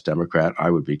incumbent House Democrat, I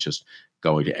would be just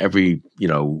going to every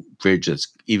bridge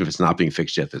that's, even if it's not being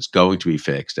fixed yet, that's going to be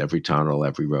fixed, every tunnel,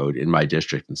 every road in my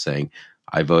district, and saying,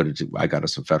 I got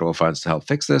us some federal funds to help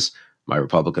fix this. My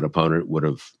Republican opponent would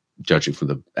have, judging from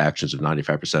the actions of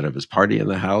 95% of his party in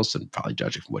the House, and probably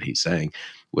judging from what he's saying,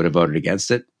 would have voted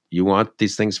against it. You want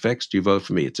these things fixed? You vote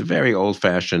for me. It's a very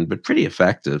old-fashioned but pretty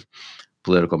effective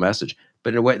political message.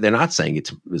 But in a way, they're not saying it,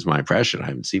 is my impression. I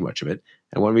haven't seen much of it.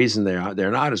 And one reason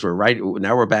they're not is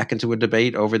we're back into a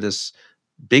debate over this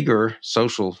bigger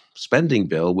social spending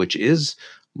bill, which is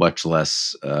much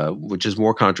less, which is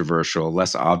more controversial,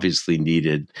 less obviously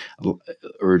needed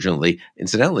urgently.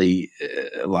 Incidentally,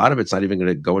 a lot of it's not even going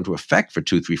to go into effect for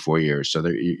 2, 3, 4 years. So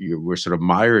we're sort of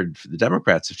mired. The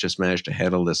Democrats have just managed to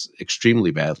handle this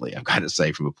extremely badly, I've got to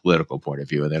say, from a political point of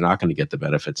view, and they're not going to get the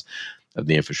benefits of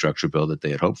the infrastructure bill that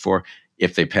they had hoped for.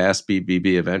 If they pass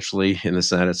BBB eventually in the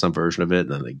Senate, some version of it,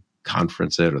 and then they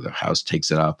conference it or the House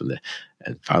takes it up and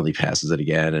finally passes it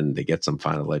again and they get some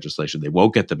final legislation, they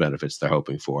won't get the benefits they're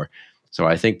hoping for. So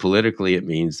I think politically it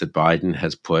means that Biden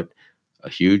has put a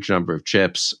huge number of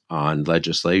chips on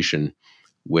legislation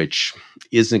which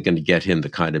isn't going to get him the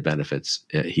kind of benefits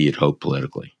he had hoped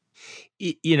politically.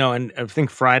 And I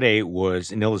think Friday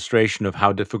was an illustration of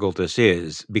how difficult this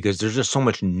is because there's just so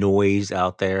much noise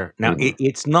out there. Now, Mhm.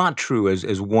 it's not true,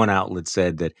 as one outlet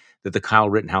said, that the Kyle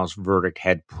Rittenhouse verdict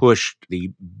had pushed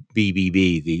the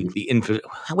BBB, the info.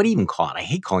 What do you even call it? I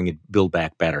hate calling it Build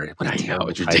Back Better. What a I know, terrible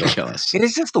it's title! ridiculous. It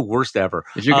is just the worst ever.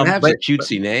 If you're gonna have a But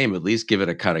cutesy name, at least give it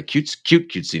a kind of cute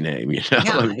cutesy name, you know?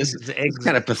 yeah, I mean, this is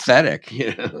kind of pathetic,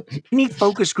 you know? any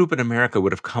focus group in America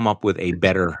would have come up with a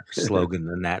better slogan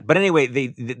than that. But anyway,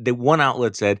 the one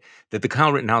outlet said that the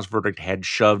Kyle Rittenhouse verdict had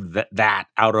shoved that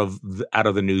out of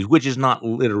the news, which is not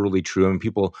literally true. I mean,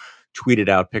 people tweeted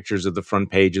out pictures of the front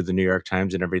page of the New York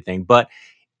Times and everything, but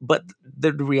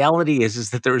the reality is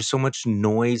that there is so much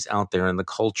noise out there in the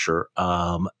culture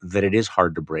that it is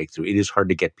hard to break through. It is hard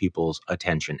to get people's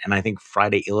attention, and I think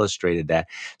Friday illustrated that.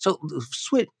 So,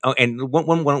 switch. Oh, and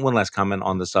one last comment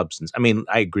on the substance. I mean,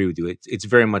 I agree with you. It's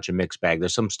very much a mixed bag.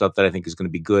 There's some stuff that I think is going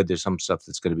to be good. There's some stuff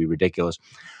that's going to be ridiculous.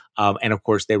 And of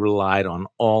course, they relied on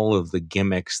all of the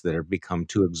gimmicks that have become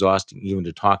too exhausting even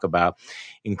to talk about,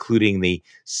 including the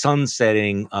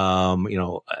sunsetting,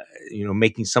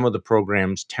 making some of the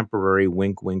programs temporary,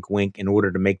 wink, wink, wink, in order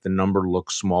to make the number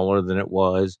look smaller than it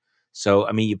was. So,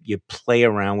 I mean, you play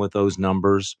around with those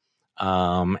numbers,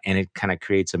 and it kind of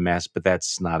creates a mess, but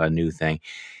that's not a new thing.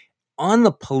 On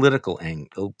the political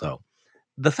angle, though,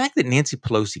 the fact that Nancy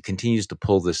Pelosi continues to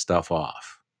pull this stuff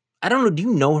off, I don't know, do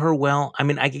you know her well? I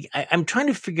mean, I'm trying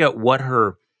to figure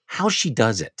out how she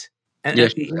does it. Yeah,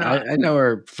 You know, I know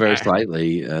her very uh,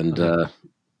 slightly, and, uh-huh,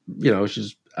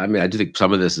 I mean, I do think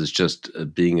some of this is just,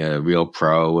 being a real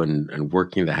pro and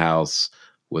working the House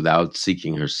without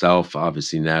seeking herself,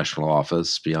 obviously, national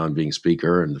office beyond being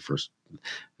Speaker and the first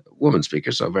woman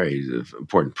speaker, so a very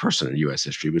important person in U.S.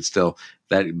 history, but still,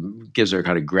 that gives her a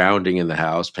kind of grounding in the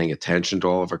House, paying attention to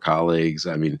all of her colleagues.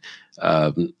 I mean,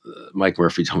 Mike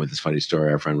Murphy told me this funny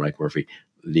story. Our friend Mike Murphy,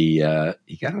 he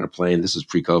got on a plane. This was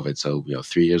pre-COVID, so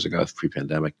 3 years ago,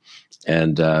 pre-pandemic,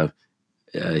 and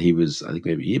he was, I think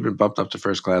maybe he'd been bumped up to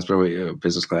first class, but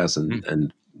business class, mm,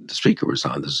 and the speaker was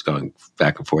on. This was going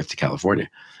back and forth to California,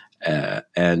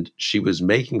 and she was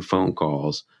making phone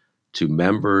calls to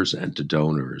members and to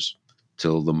donors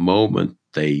till the moment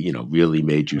they, really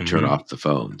made you turn mhm, off the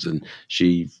phones. And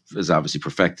she has obviously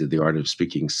perfected the art of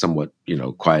speaking somewhat,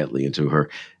 quietly into her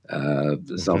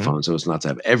cell mhm, phone, so as not to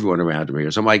have everyone around him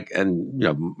here. So Mike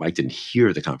didn't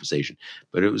hear the conversation,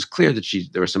 but it was clear that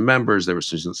there were some members, there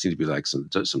seemed to be like some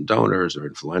donors or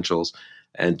influentials,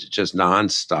 and just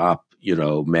nonstop,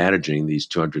 managing these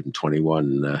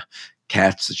 221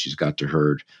 cats that she's got to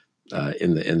herd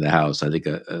in the House. I think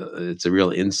it's a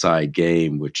real inside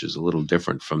game, which is a little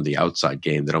different from the outside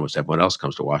game that almost everyone else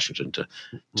comes to Washington to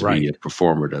be Right. a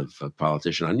performative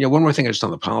politician. And one more thing, just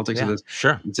on the politics of Yeah, this,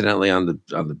 sure. incidentally, on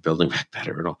the Building Back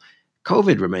Better and all.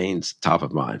 COVID remains top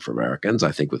of mind for Americans.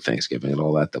 I think with Thanksgiving and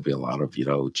all that, there'll be a lot of,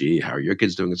 gee, how are your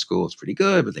kids doing at school? It's pretty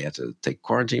good, but they have to take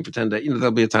quarantine for 10 days.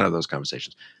 There'll be a ton of those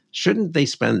conversations. Shouldn't they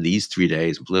spend these 3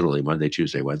 days, literally Monday,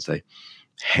 Tuesday, Wednesday,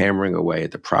 hammering away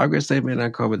at the progress they've made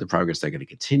on COVID, the progress they're going to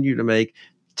continue to make?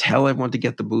 Tell everyone to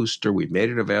get the booster. We've made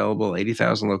it available,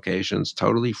 80,000 locations,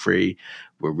 totally free.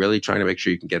 We're really trying to make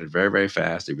sure you can get it very, very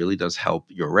fast. It really does help.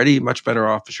 You're already much better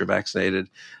off if you're vaccinated.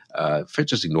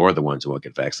 Just ignore the ones who won't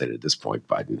get vaccinated at this point.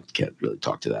 Biden can't really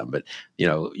talk to them. But,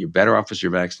 you're better off if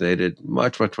you're vaccinated.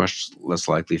 Much, much, much less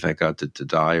likely, thank God, to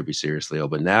die or be seriously ill.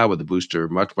 But now with the booster,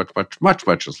 much, much, much, much,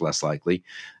 much less likely.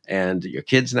 And your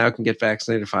kids now can get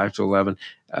vaccinated 5 to 11.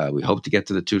 We hope to get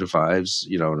to the 2 to 5s,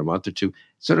 in a month or two.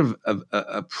 Sort of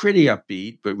a pretty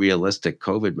upbeat but realistic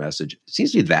COVID message. It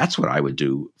seems to me that's what I would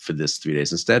do for this 3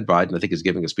 days. Instead, Biden, I think, is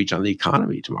giving a speech on the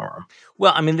economy tomorrow.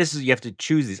 Well, I mean, this is you have to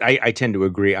choose these. I tend to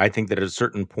agree. I think that at a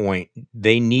certain point,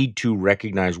 they need to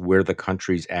recognize where the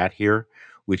country's at here,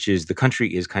 which is the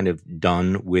country is kind of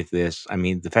done with this. I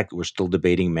mean, the fact that we're still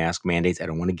debating mask mandates. I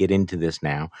don't want to get into this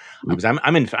now, Mm, because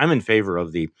I'm in favor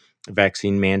of the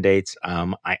vaccine mandates.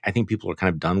 I think people are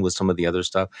kind of done with some of the other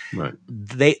stuff. right.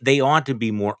 They ought to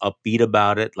be more upbeat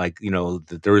about it, like,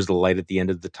 that there is the light at the end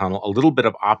of the tunnel. A little bit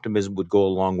of optimism would go a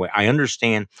long way. I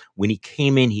understand when he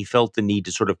came in, he felt the need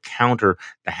to sort of counter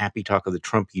the happy talk of the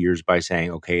Trump years by saying,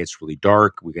 okay, it's really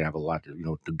dark, we can have a lot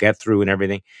to get through and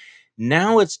everything.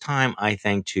 Now it's time, I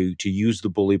think, to use the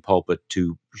bully pulpit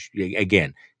to,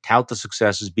 again, tout the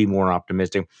successes, be more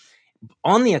optimistic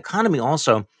on the economy.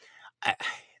 Also, I,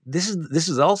 this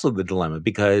is also the dilemma,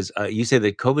 because you say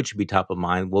that COVID should be top of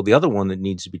mind. Well, the other one that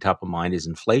needs to be top of mind is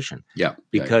inflation, Yeah. Yeah.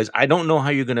 Yeah. because I don't know how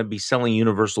you're going to be selling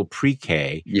universal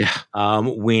pre-K Yeah.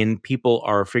 when people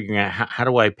are figuring out, how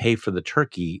do I pay for the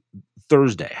turkey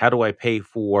Thursday? How do I pay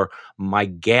for my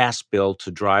gas bill to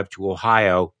drive to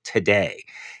Ohio today?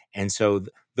 And so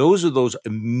those are those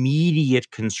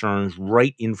immediate concerns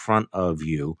right in front of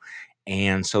you.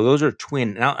 And so those are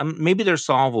twin. Now, maybe they're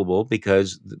solvable,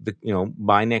 because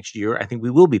by next year, I think we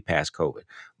will be past COVID.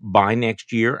 By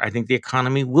next year, I think the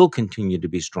economy will continue to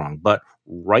be strong. But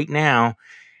right now,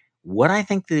 what I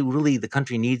think the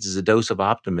country needs is a dose of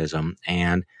optimism,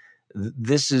 and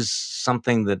this is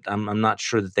something that I'm not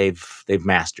sure that they've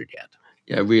mastered yet.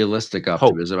 Yeah. Realistic Hope,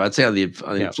 optimism. I'd say on the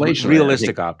yeah, inflation, I think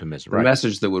realistic optimism, the right?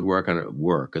 message that would work on it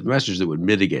work, the message that would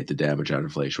mitigate the damage on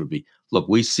inflation would be, look,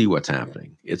 we see what's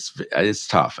happening. It's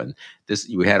tough, and this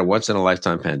we had a once in a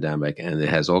lifetime pandemic, and it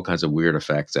has all kinds of weird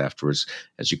effects afterwards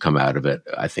as you come out of it.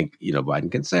 I think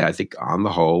Biden can say, I think on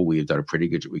the whole we've done a pretty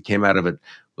good. We came out of it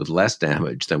with less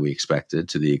damage than we expected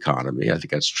to the economy. I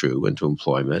think that's true, and to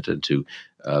employment, and to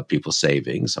people's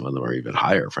savings. Some of them are even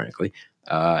higher, frankly.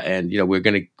 And we're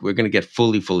gonna get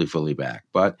fully back,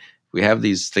 but we have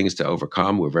these things to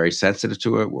overcome. We're very sensitive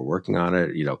to it. We're working on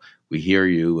it. We hear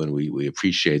you, and we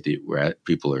appreciate that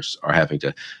people are having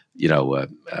to,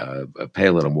 pay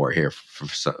a little more here,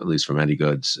 at least from any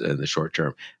goods in the short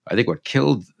term. I think what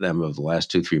killed them over the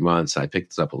last 2-3 months, I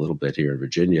picked this up a little bit here in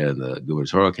Virginia in the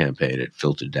gubernatorial campaign. It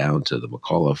filtered down to the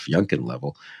McAuliffe-Youngkin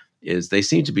level. Is they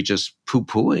seem to be just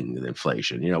poo-pooing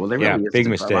inflation. Well, they Yeah, really is. big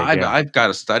mistake. Yeah, I've got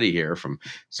a study here from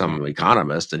some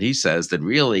economist, and he says that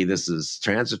really this is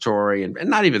transitory and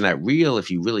not even that real if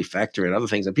you really factor in other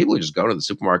things. And people just go to the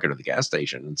supermarket or the gas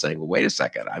station and saying, well, wait a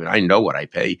second. I mean, I know what I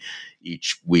pay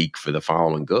each week for the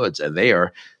following goods, and they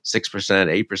are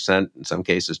 6%, 8%, in some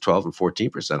cases 12 and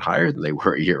 14% higher than they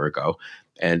were a year ago.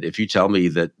 And if you tell me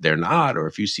that they're not, or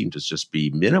if you seem to just be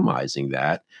minimizing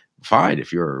that, fine.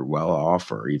 If you're well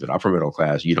off or even upper middle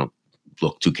class, you don't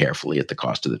look too carefully at the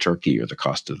cost of the turkey or the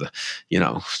cost of the,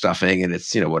 stuffing, and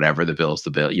it's, whatever the bill's the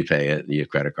bill, you pay it, and you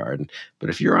credit card. But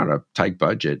if you're on a tight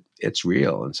budget, it's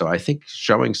real. And so I think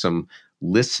showing some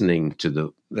listening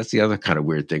to that's the other kind of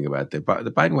weird thing about the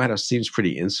Biden White House seems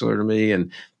pretty insular to me,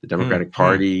 and the Democratic hmm.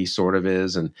 Party sort of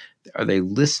is. And are they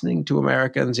listening to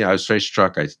Americans? I was very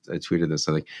struck. I tweeted this,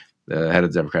 I think, the head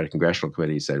of the Democratic Congressional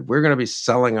Committee said, "We're going to be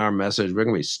selling our message. We're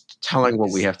going to be telling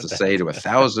what we So have to say to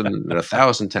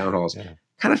 1,000 town halls." yeah.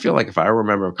 Kind of feel like if I were a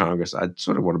member of Congress, I'd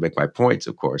sort of want to make my points,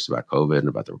 of course, about COVID and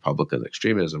about the Republican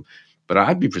extremism, but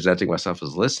I'd be presenting myself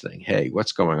as listening. Hey,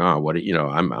 what's going on?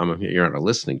 I'm here on a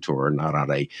listening tour, not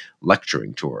on a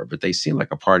lecturing tour. But they seem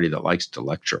like a party that likes to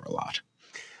lecture a lot.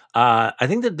 I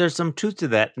think that there's some truth to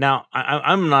that. Now,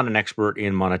 I'm not an expert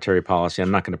in monetary policy.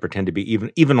 I'm not going to pretend to be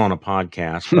even on a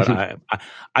podcast, but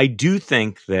I do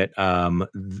think that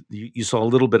you saw a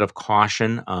little bit of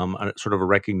caution, sort of a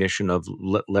recognition of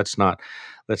let's not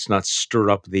stir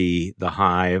up the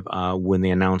hive when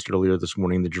they announced earlier this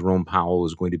morning that Jerome Powell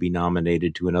is going to be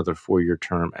nominated to another 4-year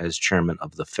term as chairman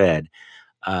of the Fed.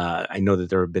 I know that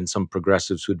there have been some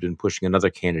progressives who had been pushing another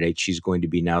candidate. She's going to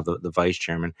be now the vice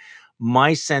chairman.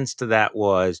 My sense to that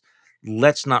was,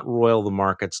 let's not roil the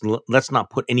markets. Let's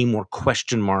not put any more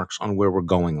question marks on where we're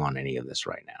going on any of this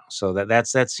right now. So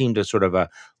that seemed to sort of a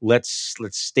let's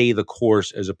stay the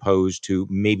course as opposed to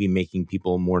maybe making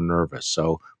people more nervous.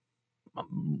 So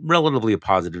relatively a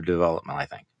positive development, I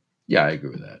think. Yeah, I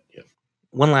agree with that. Yeah,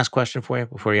 One last question for you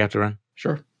before you have to run.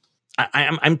 sure.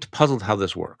 I'm puzzled how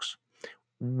this works.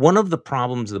 One of the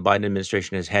problems the Biden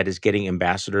administration has had is getting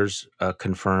ambassadors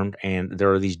confirmed, and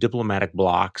there are these diplomatic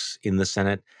blocks in the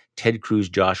Senate. Ted Cruz,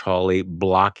 Josh Hawley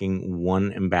blocking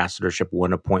one ambassadorship,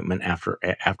 one appointment after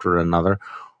another.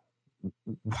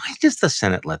 Why does the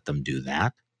Senate let them do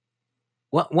that?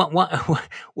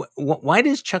 Why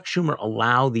does Chuck Schumer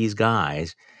allow these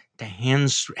guys to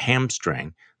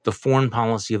hamstring the foreign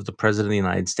policy of the president of the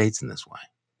United States in this way?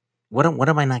 What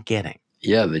am I not getting?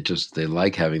 Yeah, they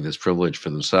like having this privilege for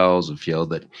themselves and feel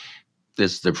that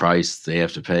this is the price they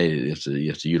have to pay. You have to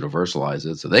universalize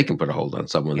it so they can put a hold on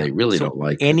someone Yeah. they really So don't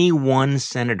like. any one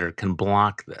senator can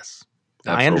block this.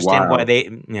 I For a understand why while,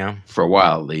 they, for a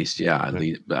while at least, yeah.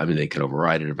 Yeah. I mean, they can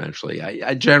override it eventually.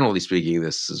 I generally speaking,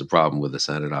 this is a problem with the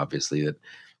Senate. Obviously, that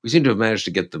we seem to have managed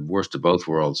to get the worst of both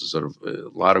worlds: sort of a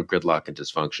lot of gridlock and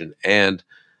dysfunction, and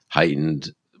heightened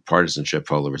partisanship,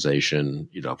 polarization.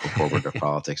 Performative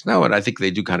politics. No, and I think they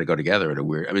do kind of go together in a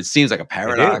weird. I mean, it seems like a They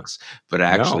do. paradox, but No,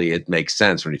 actually, it makes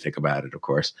sense when you think about it. Of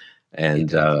course, it and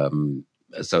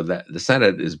does. so that the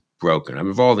Senate is broken. I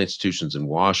mean, of all the institutions in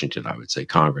Washington, I would say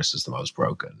Congress is the most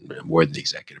broken, more than the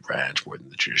executive branch, more than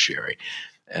the judiciary.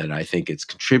 And I think it's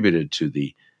contributed to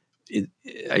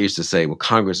I used to say, well,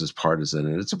 Congress is partisan,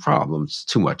 and it's a problem. It's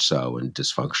too much so, and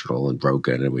dysfunctional and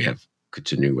broken, and we have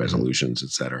continuing Mhm. resolutions, et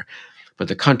cetera. But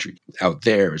the country out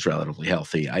there is relatively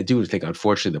healthy. I do think,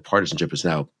 unfortunately, the partisanship is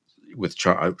now, with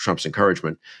Trump's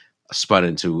encouragement, spun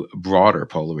into broader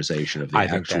polarization of the I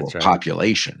think actual that's right.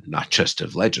 population, not just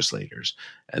of legislators,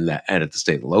 and at the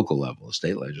state and local level of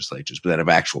state legislatures, but then of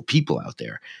actual people out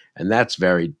there. And that's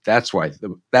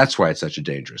why it's such a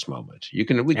dangerous moment.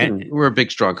 And We're a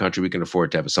big, strong country. We can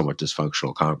afford to have a somewhat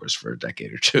dysfunctional Congress for a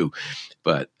decade or two,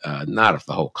 but not if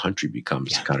the whole country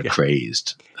becomes yeah, kind of yeah.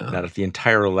 crazed. Not if the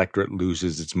entire electorate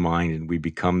loses its mind and we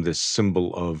become this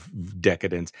symbol of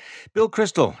decadence. Bill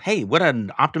Kristol, hey, what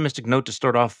an optimistic note to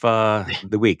start off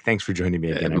the week. Thanks for joining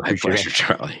me again. I My appreciate it. pleasure,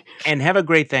 Charlie. And have a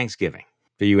great Thanksgiving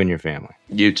for you and your family.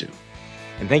 You too.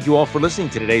 And thank you all for listening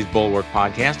to today's Bulwark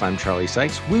podcast. I'm Charlie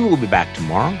Sykes. We will be back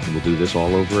tomorrow, and we'll do this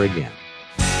all over again.